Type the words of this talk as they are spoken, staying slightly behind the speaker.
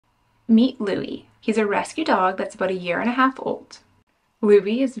Meet Louie. He's a rescue dog that's about 1.5 years old.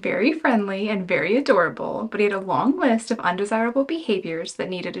 Louie is very friendly and very adorable, but he had a long list of undesirable behaviors that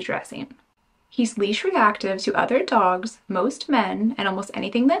needed addressing. He's leash reactive to other dogs, most men, and almost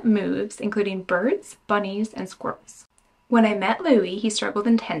anything that moves, including birds, bunnies, and squirrels. When I met Louie, he struggled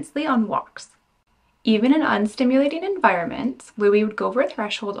intensely on walks. Even in unstimulating environments, Louie would go over a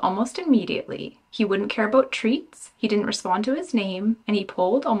threshold almost immediately. He wouldn't care about treats, he didn't respond to his name, and he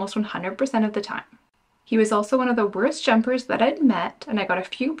pulled almost 100% of the time. He was also one of the worst jumpers that I'd met, and I got a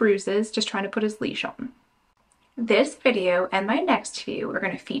few bruises just trying to put his leash on. This video and my next few are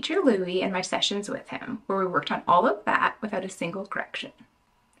going to feature Louie and my sessions with him, where we worked on all of that without a single correction.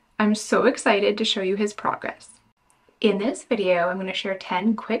 I'm so excited to show you his progress. In this video, I'm going to share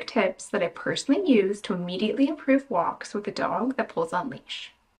 10 quick tips that I personally use to immediately improve walks with a dog that pulls on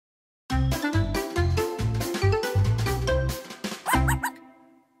leash.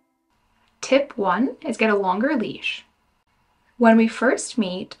 Tip 1 is get a longer leash. When we first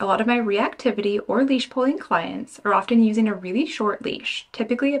meet, a lot of my reactivity or leash pulling clients are often using a really short leash,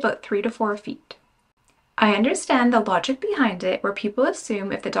 typically about 3 to 4 feet. I understand the logic behind it, where people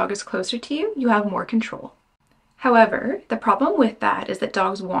assume if the dog is closer to you, you have more control. However, the problem with that is that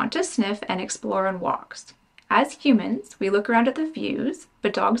dogs want to sniff and explore on walks. As humans, we look around at the views,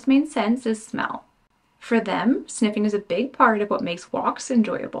 but dogs' main sense is smell. For them, sniffing is a big part of what makes walks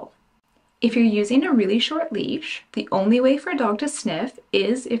enjoyable. If you're using a really short leash, the only way for a dog to sniff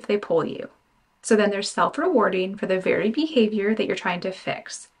is if they pull you. So then they're self-rewarding for the very behavior that you're trying to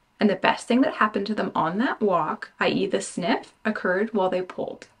fix. And the best thing that happened to them on that walk, i.e. the sniff, occurred while they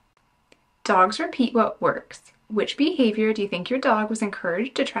pulled. Dogs repeat what works. Which behavior do you think your dog was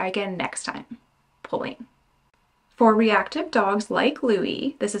encouraged to try again next time? Pulling. For reactive dogs like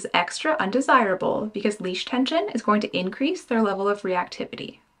Louie, this is extra undesirable because leash tension is going to increase their level of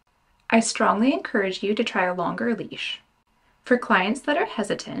reactivity. I strongly encourage you to try a longer leash. For clients that are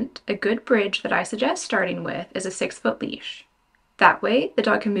hesitant, a good bridge that I suggest starting with is a 6-foot leash. That way, the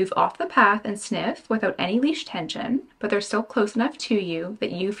dog can move off the path and sniff without any leash tension, but they're still close enough to you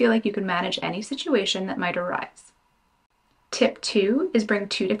that you feel like you can manage any situation that might arise. Tip 2 is bring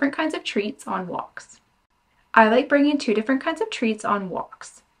 2 different kinds of treats on walks. I like bringing 2 different kinds of treats on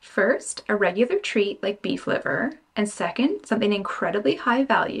walks. First, a regular treat like beef liver, and second, something incredibly high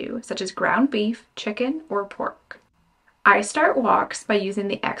value, such as ground beef, chicken, or pork. I start walks by using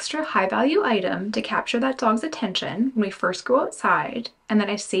the extra high value item to capture that dog's attention when we first go outside, and then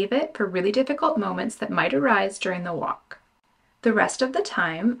I save it for really difficult moments that might arise during the walk. The rest of the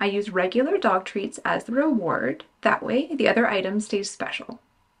time, I use regular dog treats as the reward, that way the other item stays special.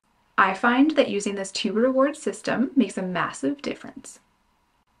 I find that using this 2 reward system makes a massive difference.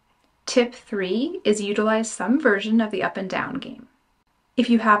 Tip 3 is utilize some version of the up and down game. If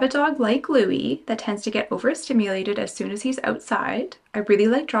you have a dog like Louie that tends to get overstimulated as soon as he's outside, I really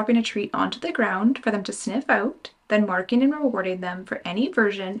like dropping a treat onto the ground for them to sniff out, then marking and rewarding them for any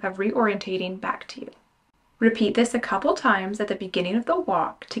version of reorientating back to you. Repeat this a couple times at the beginning of the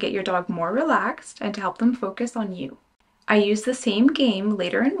walk to get your dog more relaxed and to help them focus on you. I use the same game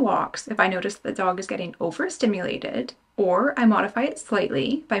later in walks if I notice the dog is getting overstimulated, or I modify it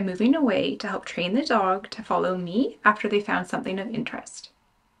slightly by moving away to help train the dog to follow me after they found something of interest.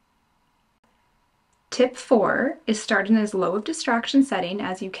 Tip 4 is start in as low of distraction setting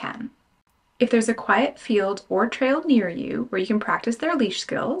as you can. If there's a quiet field or trail near you where you can practice their leash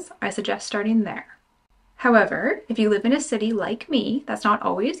skills, I suggest starting there. However, if you live in a city like me, that's not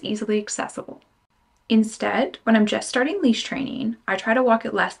always easily accessible. Instead, when I'm just starting leash training, I try to walk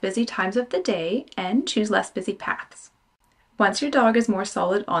at less busy times of the day and choose less busy paths. Once your dog is more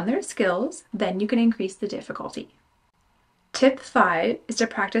solid on their skills, then you can increase the difficulty. Tip 5 is to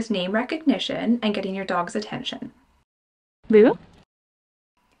practice name recognition and getting your dog's attention. Lou?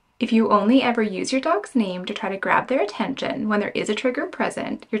 If you only ever use your dog's name to try to grab their attention when there is a trigger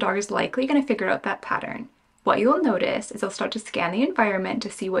present, your dog is likely going to figure out that pattern. What you'll notice is they'll start to scan the environment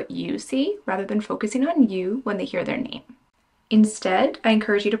to see what you see rather than focusing on you when they hear their name. Instead, I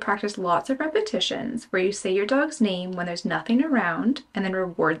encourage you to practice lots of repetitions where you say your dog's name when there's nothing around and then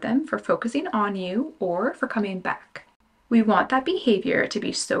reward them for focusing on you or for coming back. We want that behavior to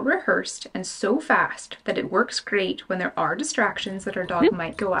be so rehearsed and so fast that it works great when there are distractions that our dog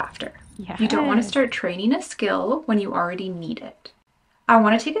might go after. Yes. You don't want to start training a skill when you already need it. I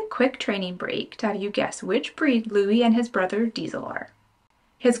want to take a quick training break to have you guess which breed Louie and his brother Diesel are.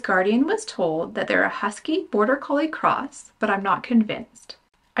 His guardian was told that they're a Husky Border Collie cross, but I'm not convinced.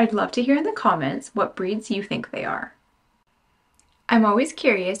 I'd love to hear in the comments what breeds you think they are. I'm always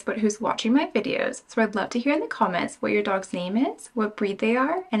curious about who's watching my videos, so I'd love to hear in the comments what your dog's name is, what breed they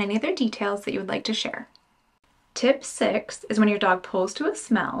are, and any other details that you would like to share. Tip 6 is when your dog pulls to a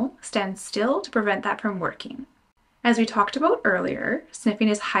smell, stand still to prevent that from working. As we talked about earlier, sniffing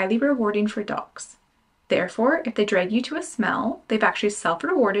is highly rewarding for dogs. Therefore, if they drag you to a smell, they've actually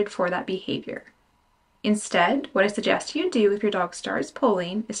self-rewarded for that behavior. Instead, what I suggest you do if your dog starts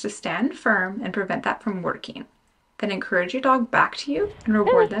pulling is to stand firm and prevent that from working. Then encourage your dog back to you and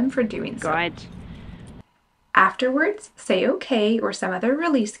reward them for doing so. Good. Afterwards, say okay or some other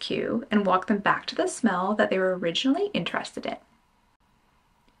release cue and walk them back to the smell that they were originally interested in.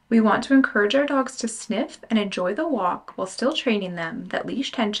 We want to encourage our dogs to sniff and enjoy the walk while still training them that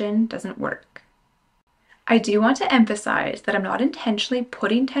leash tension doesn't work. I do want to emphasize that I'm not intentionally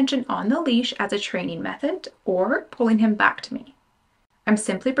putting tension on the leash as a training method or pulling him back to me. I'm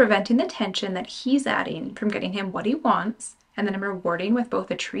simply preventing the tension that he's adding from getting him what he wants, and then I'm rewarding with both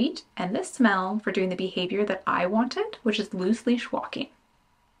a treat and the smell for doing the behavior that I wanted, which is loose leash walking.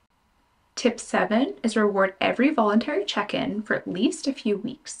 Tip 7 is reward every voluntary check-in for at least a few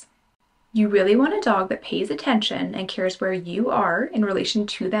weeks. You really want a dog that pays attention and cares where you are in relation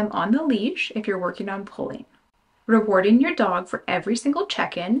to them on the leash if you're working on pulling. Rewarding your dog for every single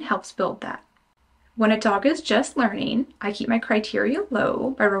check-in helps build that. When a dog is just learning, I keep my criteria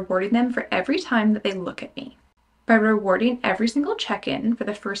low by rewarding them for every time that they look at me. By rewarding every single check-in for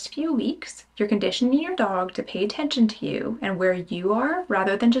the first few weeks, you're conditioning your dog to pay attention to you and where you are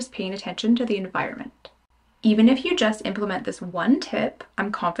rather than just paying attention to the environment. Even if you just implement this one tip,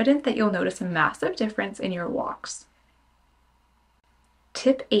 I'm confident that you'll notice a massive difference in your walks.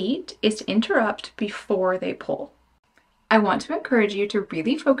 Tip 8 is to interrupt before they pull. I want to encourage you to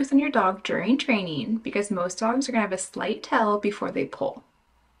really focus on your dog during training because most dogs are going to have a slight tell before they pull.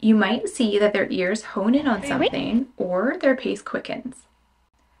 You might see that their ears hone in on something or their pace quickens.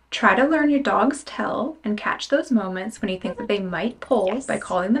 Try to learn your dog's tell and catch those moments when you think that they might pull by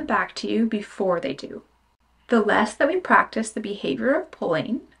calling them back to you before they do. The less that we practice the behavior of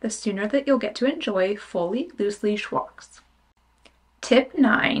pulling, the sooner that you'll get to enjoy fully loose leash walks. Tip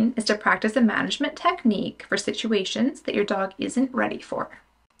 9 is to practice a management technique for situations that your dog isn't ready for.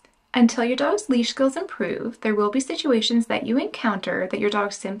 Until your dog's leash skills improve, there will be situations that you encounter that your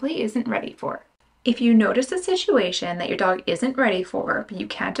dog simply isn't ready for. If you notice a situation that your dog isn't ready for, but you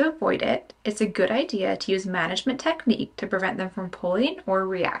can't avoid it, it's a good idea to use management technique to prevent them from pulling or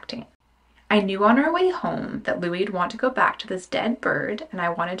reacting. I knew on our way home that Louie'd want to go back to this dead bird, and I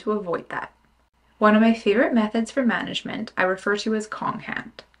wanted to avoid that. One of my favorite methods for management I refer to as Kong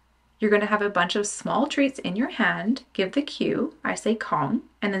hand. You're going to have a bunch of small treats in your hand, give the cue, I say Kong,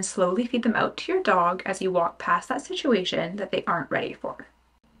 and then slowly feed them out to your dog as you walk past that situation that they aren't ready for.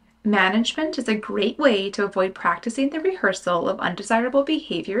 Management is a great way to avoid practicing the rehearsal of undesirable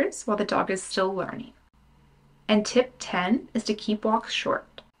behaviors while the dog is still learning. And tip 10 is to keep walks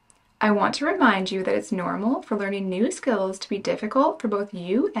short. I want to remind you that it's normal for learning new skills to be difficult for both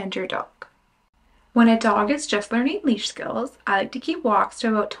you and your dog. When a dog is just learning leash skills, I like to keep walks to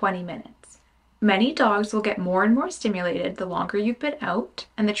about 20 minutes. Many dogs will get more and more stimulated the longer you've been out,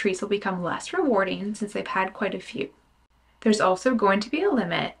 and the treats will become less rewarding since they've had quite a few. There's also going to be a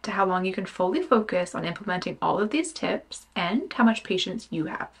limit to how long you can fully focus on implementing all of these tips and how much patience you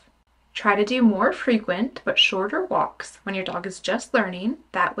have. Try to do more frequent but shorter walks when your dog is just learning.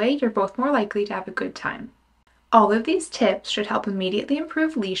 That way you're both more likely to have a good time. All of these tips should help immediately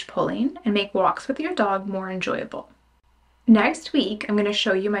improve leash pulling and make walks with your dog more enjoyable. Next week, I'm going to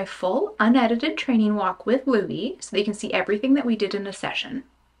show you my full unedited training walk with Louie so that you can see everything that we did in a session.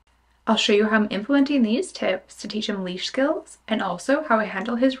 I'll show you how I'm implementing these tips to teach him leash skills and also how I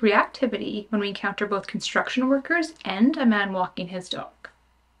handle his reactivity when we encounter both construction workers and a man walking his dog.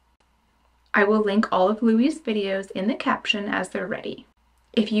 I will link all of Louie's videos in the caption as they're ready.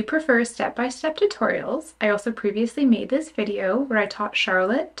 If you prefer step-by-step tutorials, I also previously made this video where I taught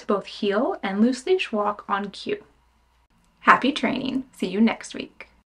Charlotte to both heel and loose leash walk on cue. Happy training! See you next week.